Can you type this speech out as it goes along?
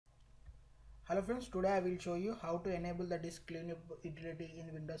Hello friends, today I will show you how to enable the disk cleanup utility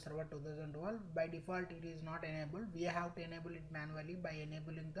in Windows Server 2012. By default it is not enabled. We have to enable it manually by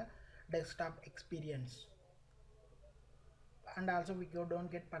enabling the desktop experience. And also we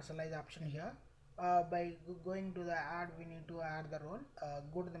don't get personalized option here. By going to the add, we need to add the role.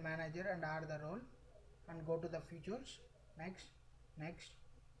 Go to the manager and add the role and go to the features. Next, next,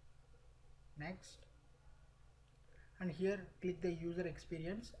 next. And here click the user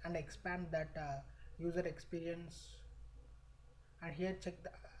experience and expand that user experience, and here check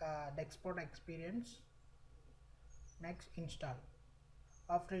the export experience. Next, install.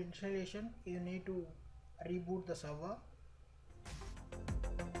 After installation you need to reboot the server.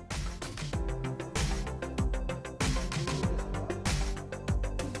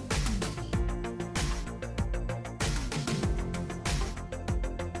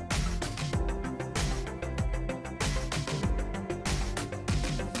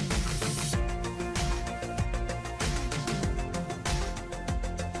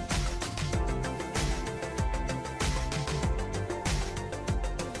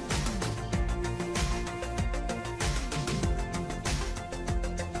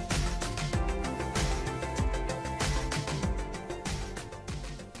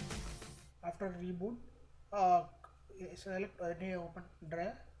 After reboot, select any open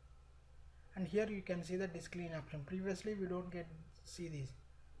drive, and here you can see the disk clean option. Previously we don't get see this.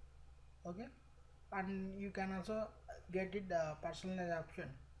 Okay, and you can also get it the personalized option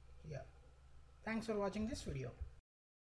here. Thanks for watching this video.